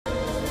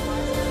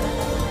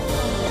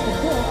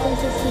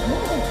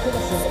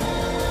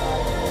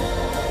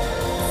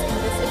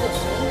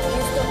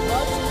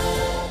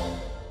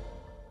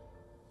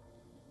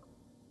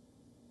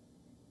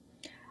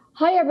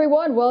Hi,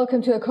 everyone.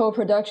 Welcome to a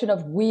co-production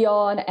of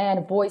WION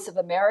and Voice of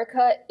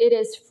America. It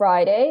is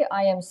Friday.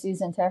 I am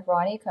Susan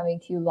Tehrani coming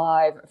to you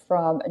live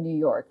from New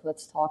York.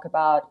 Let's talk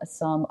about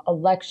some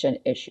election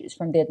issues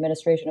from the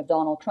administration of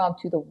Donald Trump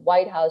to the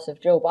White House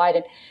of Joe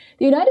Biden.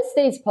 The United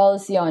States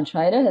policy on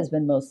China has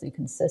been mostly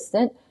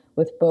consistent,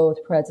 with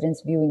both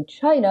presidents viewing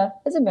China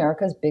as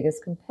America's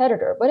biggest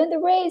competitor. But in the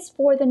race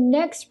for the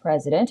next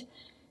president,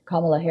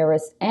 Kamala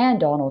Harris and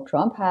Donald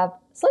Trump have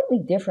slightly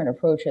different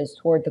approaches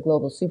toward the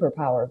global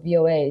superpower.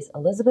 VOA's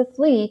Elizabeth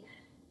Lee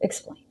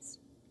explains.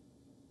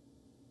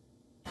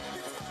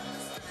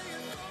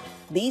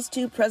 These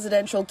two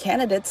presidential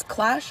candidates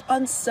clash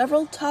on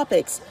several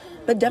topics,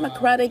 but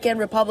Democratic and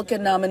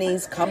Republican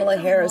nominees Kamala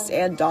Harris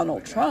and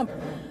Donald Trump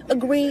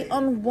agree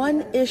on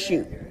one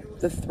issue: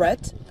 the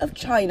threat of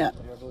China.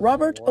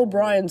 Robert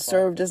O'Brien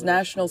served as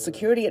national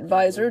security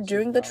advisor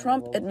during the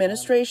Trump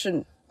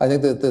administration. I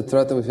think that the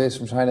threat that we face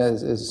from China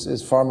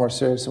is far more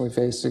serious than we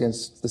faced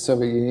against the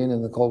Soviet Union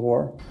in the Cold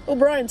War.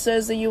 O'Brien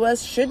says the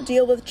U.S. should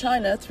deal with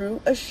China through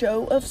a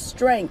show of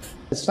strength.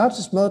 It's not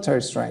just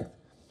military strength.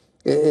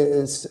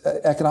 It's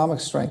economic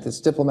strength. It's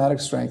diplomatic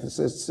strength.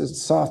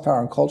 It's soft power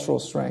and cultural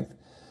strength.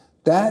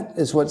 That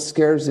is what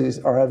scares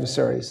our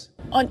adversaries.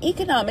 On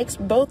economics,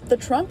 both the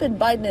Trump and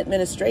Biden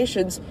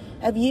administrations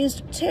have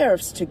used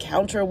tariffs to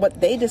counter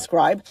what they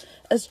describe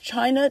as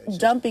China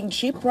dumping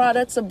cheap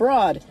products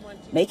abroad,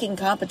 making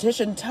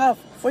competition tough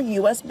for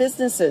U.S.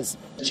 businesses.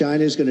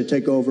 China is going to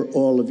take over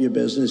all of your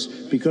business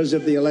because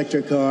of the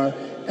electric car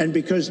and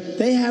because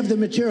they have the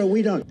material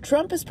we don't.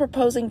 Trump is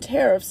proposing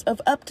tariffs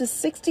of up to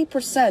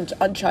 60%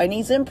 on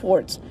Chinese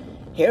imports.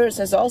 Harris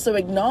has also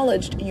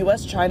acknowledged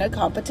U.S. China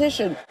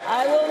competition.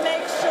 I will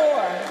make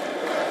sure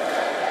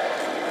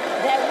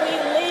that we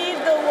lead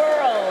the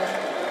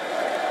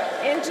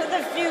world into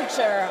the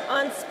future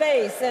on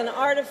space and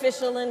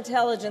artificial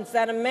intelligence,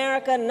 that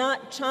America,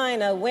 not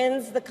China,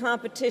 wins the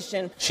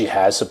competition. She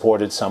has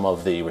supported some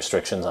of the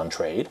restrictions on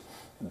trade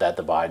that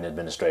the Biden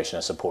administration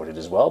has supported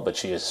as well, but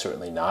she is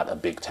certainly not a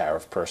big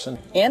tariff person.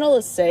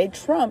 Analysts say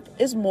Trump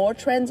is more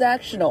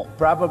transactional.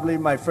 Probably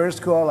my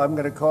first call, I'm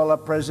going to call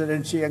up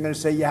President Xi. I'm going to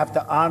say you have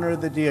to honor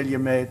the deal you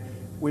made.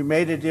 We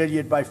made a deal.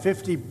 You'd buy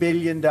 $50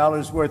 billion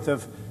worth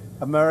of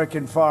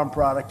American farm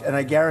product, and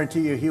I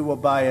guarantee you he will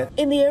buy it.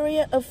 In the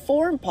area of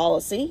foreign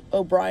policy,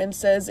 O'Brien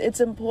says it's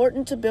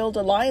important to build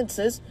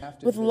alliances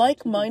with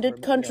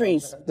like-minded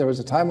countries. There was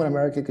a time when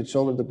America could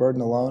shoulder the burden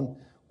alone.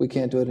 We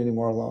can't do it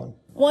anymore alone.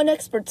 One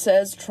expert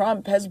says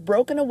Trump has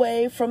broken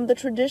away from the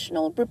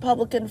traditional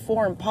Republican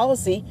foreign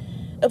policy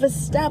of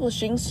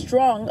establishing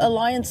strong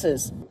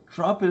alliances.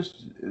 Trump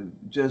is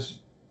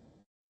just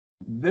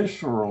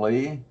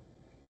viscerally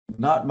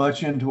not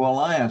much into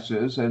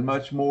alliances and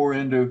much more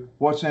into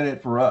what's in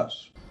it for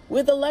us.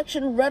 With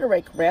election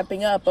rhetoric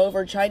ramping up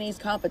over Chinese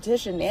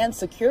competition and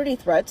security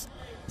threats,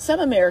 some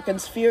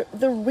Americans fear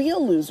the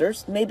real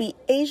losers may be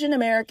Asian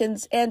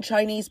Americans and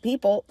Chinese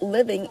people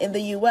living in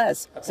the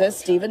U.S., says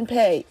Stephen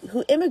Pei,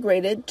 who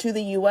immigrated to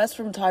the U.S.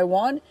 from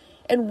Taiwan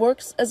and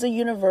works as a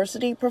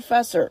university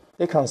professor.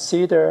 They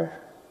consider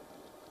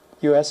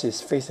U.S.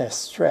 is facing a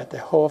threat, the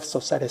whole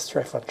society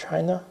threat from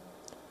China.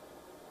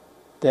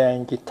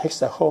 Then it takes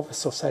the whole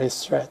society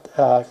threat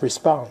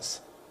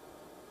response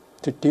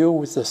to deal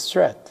with the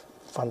threat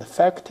from the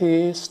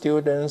faculty,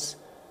 students,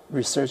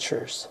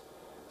 researchers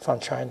from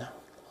China.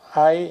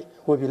 I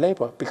will be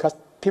labeled because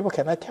people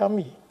cannot tell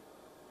me,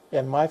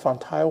 am I from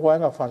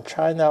Taiwan or from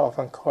China or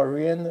from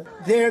Korean?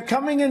 They're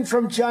coming in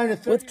from China.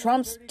 With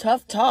Trump's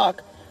tough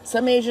talk,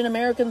 some Asian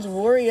Americans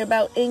worry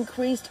about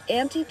increased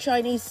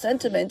anti-Chinese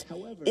sentiment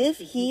if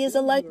he is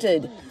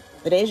elected.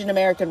 But Asian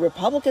American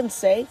Republicans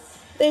say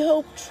they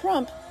hope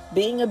Trump,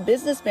 being a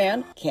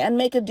businessman, can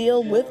make a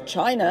deal with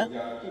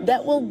China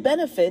that will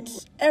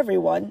benefit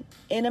everyone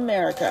in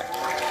America.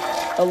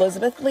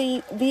 Elizabeth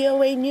Lee,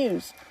 VOA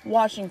News,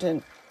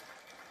 Washington.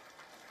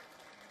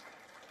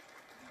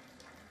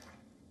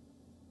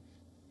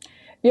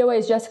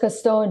 VOA's Jessica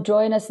Stone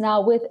join us now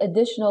with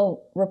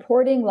additional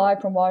reporting live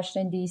from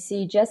Washington,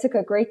 D.C.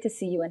 Jessica, great to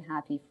see you and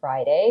happy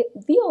Friday.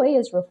 VOA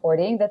is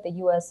reporting that the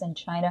U.S. and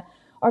China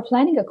are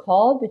planning a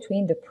call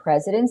between the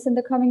presidents in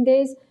the coming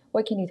days.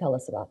 What can you tell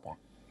us about that?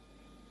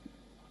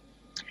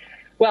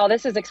 Well,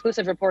 this is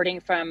exclusive reporting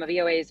from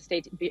VOA's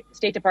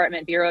State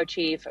Department Bureau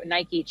Chief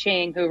Nike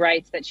Ching, who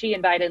writes that she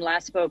and Biden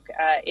last spoke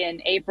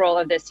in April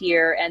of this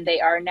year, and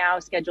they are now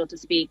scheduled to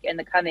speak in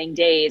the coming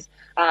days,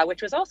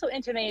 which was also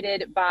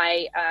intimated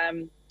by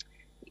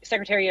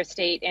Secretary of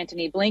State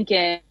Antony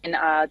Blinken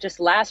just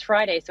last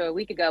Friday, so a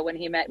week ago, when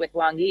he met with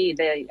Wang Yi,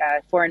 the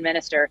foreign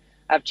minister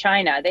of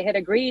China. They had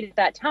agreed at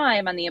that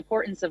time on the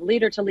importance of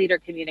leader-to-leader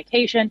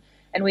communication,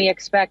 and we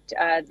expect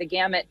the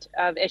gamut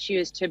of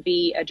issues to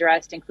be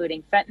addressed,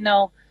 including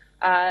fentanyl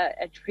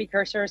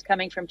precursors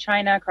coming from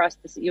China across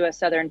the U.S.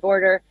 southern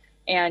border,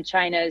 and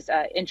China's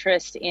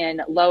interest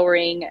in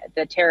lowering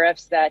the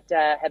tariffs that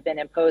have been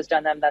imposed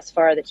on them thus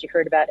far that you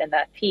heard about in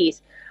that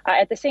piece.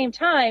 At the same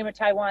time,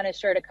 Taiwan is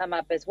sure to come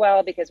up as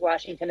well, because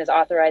Washington has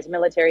authorized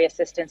military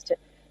assistance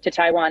to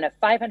Taiwan of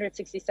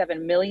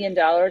 $567 million.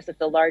 That's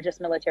the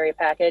largest military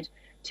package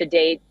to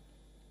date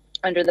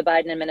under the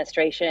Biden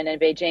administration,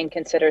 and Beijing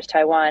considers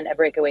Taiwan a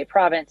breakaway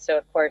province. So,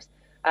 of course,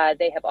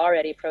 they have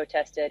already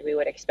protested. We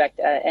would expect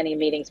any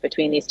meetings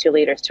between these two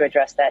leaders to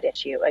address that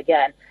issue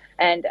again.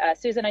 And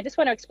Susan, I just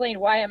want to explain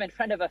why I'm in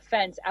front of a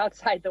fence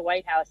outside the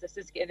White House. This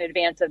is in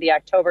advance of the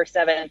October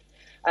 7th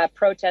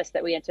protest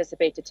that we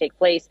anticipate to take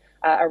place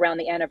around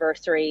the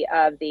anniversary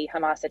of the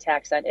Hamas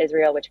attacks on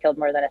Israel, which killed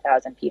more than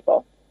 1,000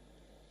 people.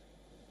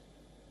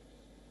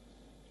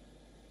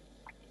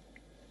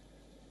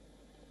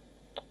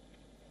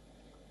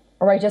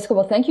 All right, Jessica,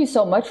 well, thank you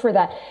so much for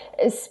that.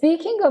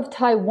 Speaking of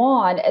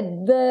Taiwan,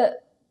 the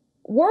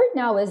word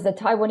now is that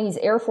Taiwanese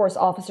Air Force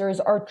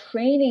officers are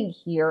training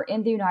here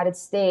in the United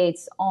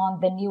States on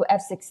the new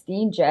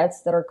F-16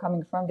 jets that are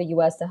coming from the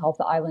U.S. to help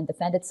the island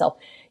defend itself.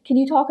 Can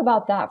you talk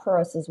about that for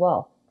us as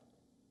well?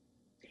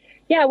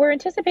 Yeah, we're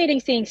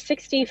anticipating seeing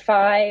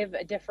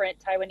 65 different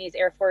Taiwanese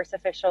Air Force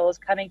officials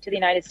coming to the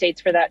United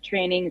States for that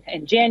training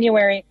in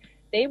January.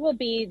 They will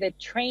be the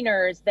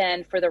trainers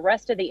then for the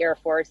rest of the Air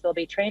Force. They'll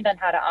be trained on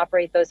how to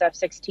operate those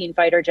F-16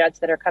 fighter jets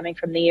that are coming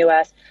from the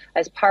U.S.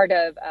 as part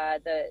of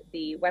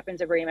the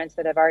weapons agreements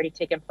that have already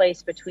taken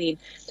place between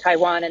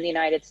Taiwan and the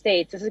United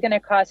States. This is going to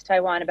cost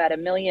Taiwan about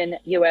 $1 million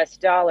US,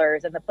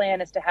 and the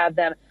plan is to have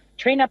them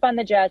train up on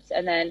the jets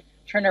and then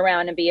turn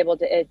around and be able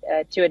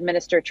to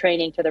administer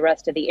training to the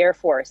rest of the Air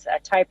Force.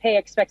 Taipei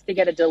expects to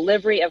get a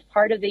delivery of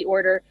part of the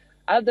order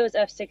of those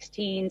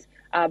F-16s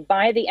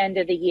by the end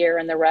of the year,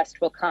 and the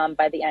rest will come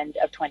by the end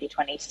of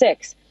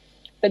 2026.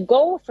 The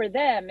goal for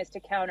them is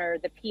to counter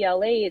the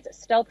PLA's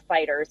stealth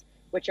fighters,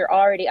 which are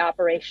already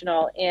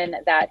operational in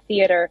that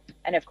theater.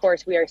 And of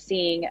course, we are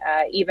seeing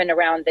even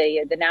around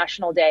the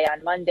National Day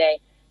on Monday,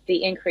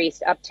 the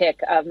increased uptick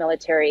of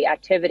military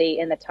activity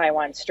in the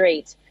Taiwan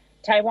Straits.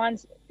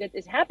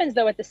 It happens,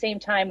 though, at the same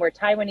time where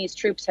Taiwanese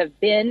troops have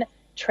been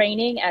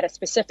training at a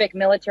specific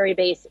military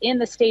base in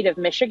the state of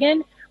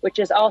Michigan, which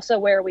is also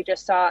where we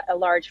just saw a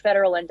large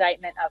federal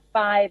indictment of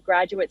 5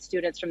 graduate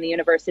students from the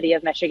University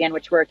of Michigan,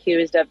 which were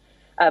accused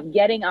of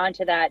getting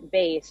onto that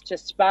base to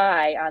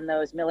spy on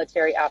those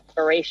military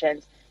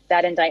operations.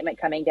 That indictment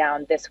coming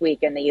down this week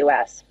in the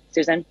U.S.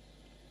 Susan?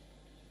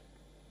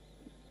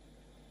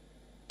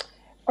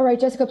 All right,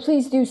 Jessica,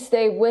 please do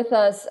stay with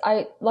us.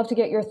 I'd love to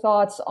get your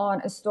thoughts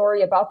on a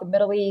story about the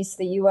Middle East,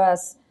 the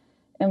U.S.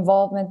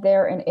 involvement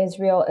there in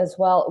Israel as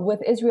well,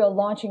 with Israel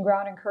launching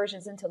ground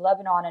incursions into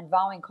Lebanon and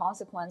vowing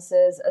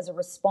consequences as a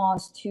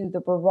response to the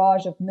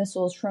barrage of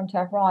missiles from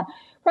Tehran.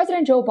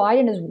 President Joe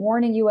Biden is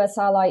warning U.S.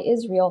 ally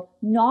Israel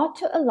not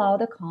to allow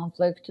the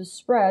conflict to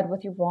spread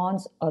with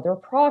Iran's other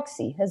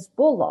proxy,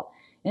 Hezbollah,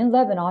 in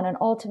Lebanon, and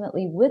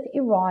ultimately with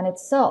Iran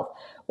itself.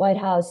 White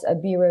House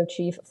Bureau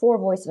Chief for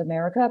Voice of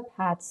America,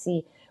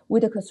 Patsy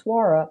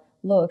Widakuswara,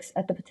 looks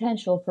at the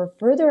potential for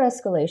further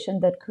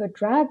escalation that could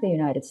drag the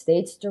United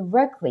States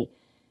directly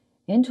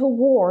into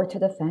war to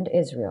defend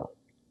Israel.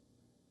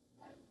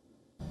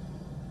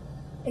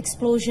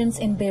 Explosions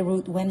in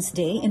Beirut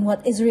Wednesday in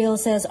what Israel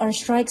says are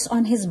strikes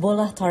on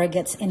Hezbollah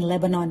targets in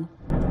Lebanon.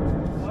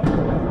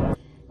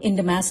 In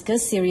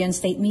Damascus, Syrian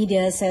state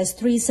media says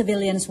 3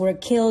 civilians were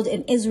killed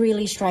in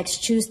Israeli strikes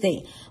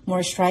Tuesday.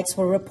 More strikes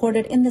were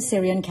reported in the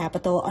Syrian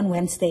capital on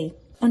Wednesday.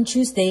 On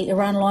Tuesday,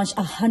 Iran launched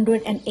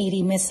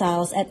 180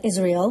 missiles at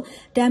Israel,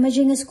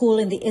 damaging a school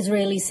in the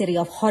Israeli city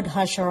of Hod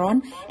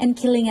HaSharon and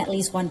killing at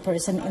least 1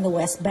 person in the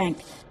West Bank.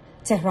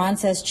 Tehran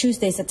says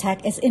Tuesday's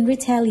attack is in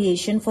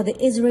retaliation for the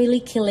Israeli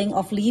killing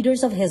of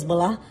leaders of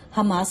Hezbollah,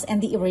 Hamas,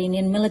 and the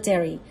Iranian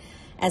military.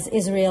 As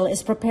Israel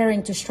is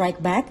preparing to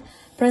strike back,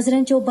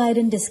 President Joe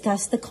Biden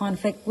discussed the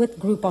conflict with a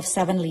group of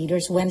 7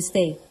 leaders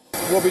Wednesday.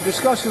 We'll be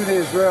discussing with the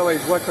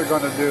Israelis what they're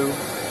going to do,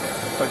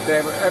 but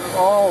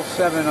all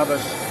 7 of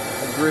us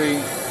agree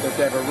that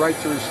they have a right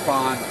to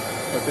respond,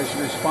 but they should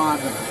respond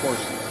in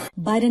proportion.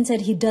 Biden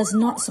said he does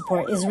not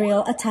support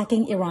Israel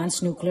attacking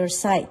Iran's nuclear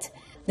site.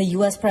 The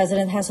U.S.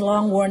 president has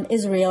long warned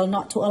Israel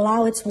not to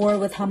allow its war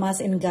with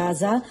Hamas in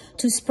Gaza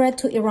to spread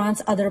to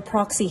Iran's other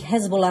proxy,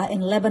 Hezbollah,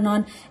 in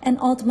Lebanon, and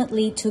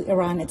ultimately to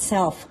Iran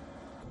itself.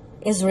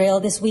 Israel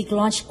this week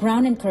launched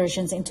ground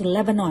incursions into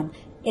Lebanon.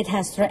 It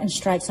has threatened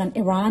strikes on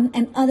Iran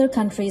and other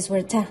countries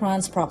where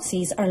Tehran's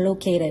proxies are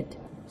located.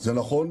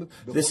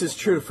 This is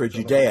true for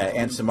Judea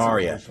and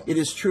Samaria. It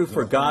is true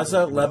for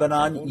Gaza,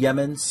 Lebanon,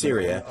 Yemen,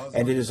 Syria,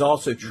 and it is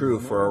also true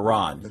for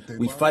Iran.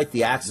 We fight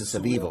the axis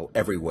of evil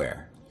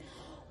everywhere.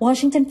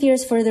 Washington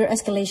fears further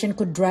escalation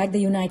could drag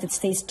the United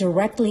States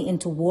directly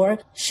into war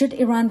should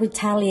Iran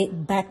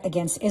retaliate back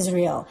against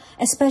Israel,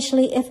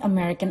 especially if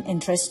American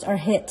interests are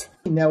hit.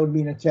 That would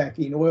mean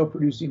attacking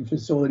oil-producing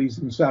facilities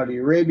in Saudi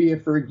Arabia,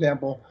 for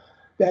example.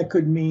 That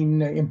could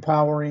mean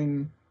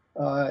empowering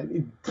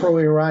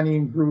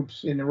pro-Iranian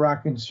groups in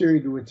Iraq and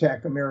Syria to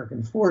attack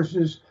American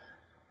forces.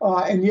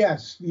 And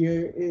yes,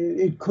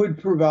 it could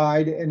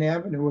provide an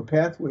avenue, a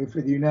pathway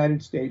for the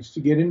United States to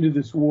get into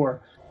this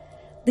war.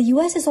 The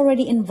U.S. is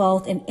already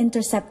involved in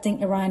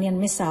intercepting Iranian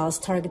missiles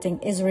targeting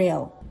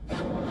Israel.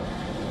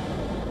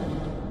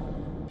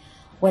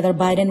 Whether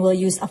Biden will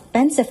use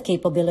offensive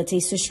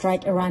capabilities to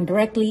strike Iran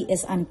directly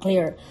is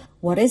unclear.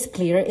 What is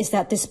clear is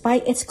that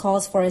despite its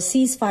calls for a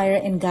ceasefire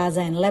in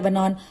Gaza and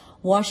Lebanon,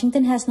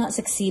 Washington has not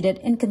succeeded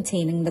in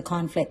containing the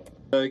conflict.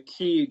 The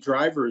key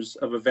drivers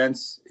of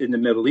events in the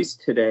Middle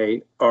East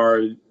today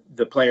are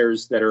the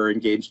players that are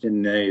engaged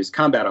in these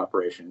combat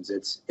operations.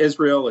 It's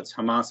Israel, it's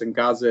Hamas in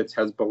Gaza, it's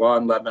Hezbollah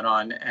in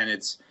Lebanon, and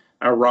it's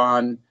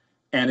Iran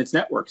and its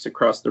networks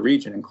across the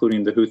region,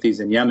 including the Houthis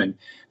in Yemen.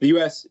 The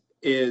U.S.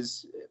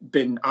 has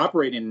been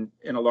operating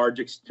to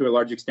a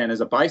large extent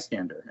as a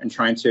bystander and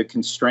trying to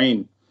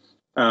constrain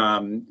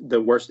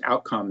the worst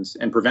outcomes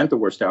and prevent the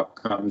worst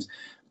outcomes.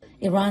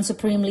 Iran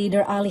Supreme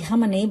Leader Ali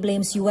Khamenei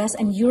blames U.S.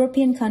 and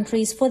European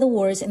countries for the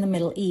wars in the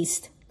Middle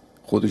East.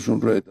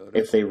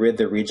 If they rid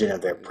the region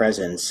of their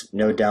presence,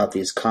 no doubt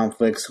these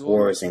conflicts,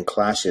 wars, and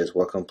clashes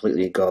will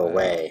completely go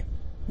away.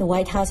 The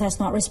White House has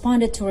not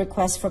responded to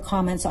requests for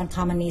comments on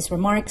Khamenei's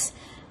remarks,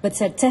 but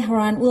said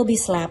Tehran will be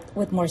slapped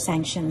with more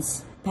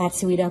sanctions.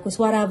 Patsy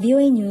Widakuswara,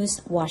 VOA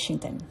News,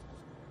 Washington.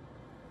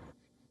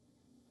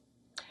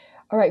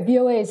 All right,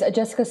 VOA's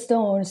Jessica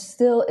Stone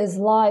still is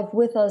live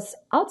with us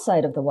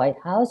outside of the White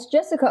House.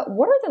 Jessica,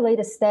 what are the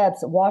latest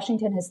steps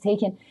Washington has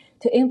taken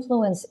to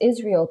influence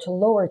Israel to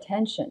lower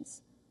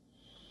tensions?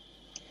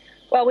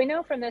 Well, we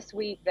know from this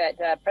week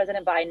that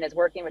President Biden is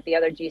working with the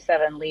other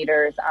G7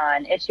 leaders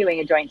on issuing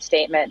a joint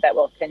statement that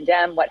will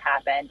condemn what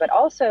happened, but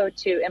also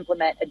to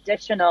implement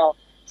additional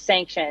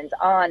sanctions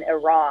on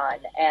Iran.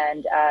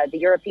 And the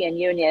European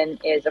Union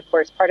is, of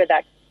course, part of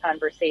that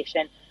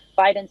conversation.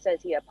 Biden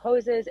says he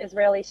opposes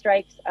Israeli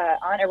strikes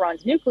on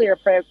Iran's nuclear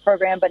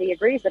program, but he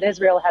agrees that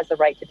Israel has the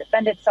right to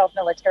defend itself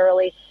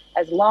militarily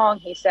as long,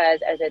 he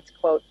says, as it's,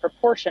 quote,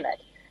 proportionate.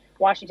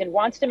 Washington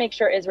wants to make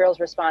sure Israel's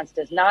response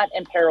does not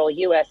imperil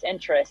U.S.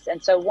 interests.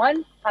 And so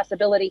one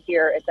possibility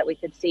here is that we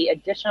could see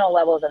additional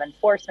levels of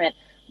enforcement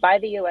by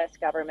the U.S.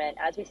 government,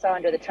 as we saw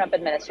under the Trump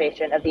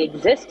administration, of the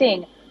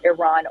existing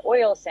Iran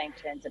oil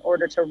sanctions in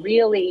order to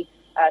really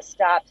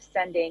stop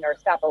sending or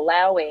stop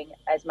allowing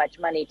as much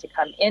money to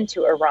come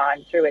into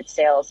Iran through its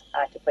sales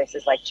to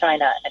places like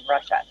China and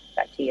Russia.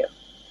 Back to you.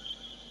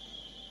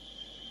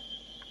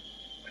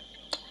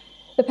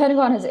 The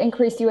Pentagon has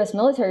increased U.S.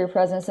 military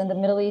presence in the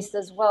Middle East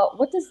as well.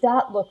 What does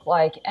that look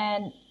like,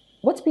 and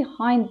what's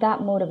behind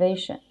that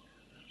motivation?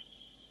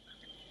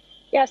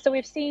 Yeah, so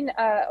we've seen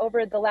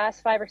over the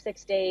last 5 or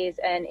 6 days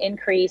an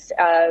increase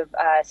of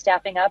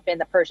staffing up in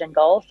the Persian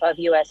Gulf of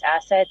U.S.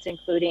 assets,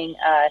 including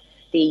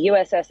the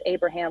USS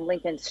Abraham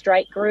Lincoln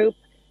Strike Group.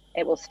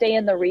 It will stay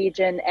in the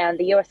region, and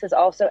the U.S. has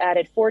also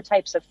added 4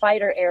 types of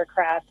fighter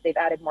aircraft. They've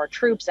added more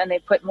troops, and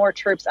they've put more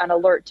troops on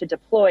alert to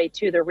deploy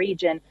to the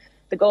region.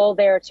 The goal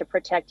there to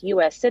protect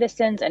U.S.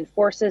 citizens and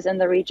forces in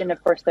the region.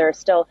 Of course, there are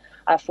still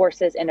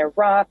forces in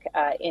Iraq,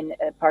 in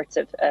parts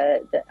of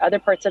the other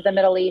parts of the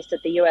Middle East that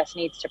the U.S.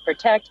 needs to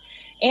protect.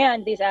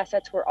 And these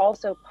assets were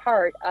also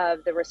part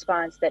of the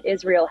response that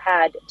Israel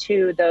had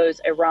to those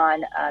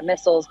Iran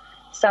missiles.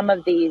 Some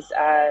of these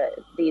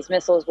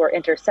missiles were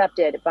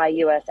intercepted by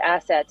U.S.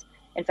 assets.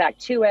 In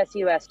fact, two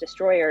U.S.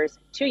 destroyers,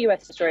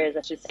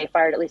 I should say,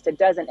 fired at least a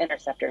dozen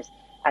interceptors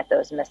at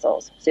those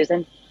missiles.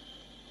 Susan?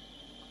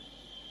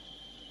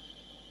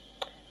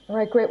 All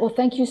right, great. Well,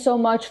 thank you so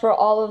much for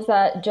all of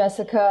that,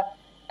 Jessica.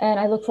 And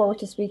I look forward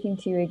to speaking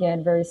to you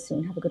again very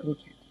soon. Have a good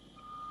weekend.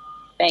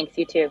 Thanks,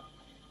 you too.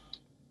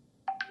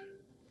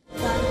 The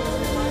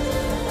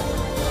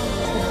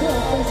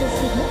bill faces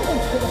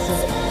significant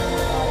criticism.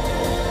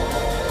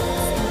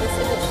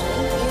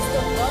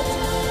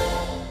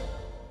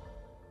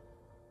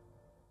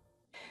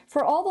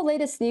 For all the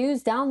latest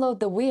news, download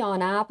the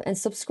WION app and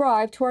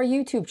subscribe to our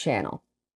YouTube channel.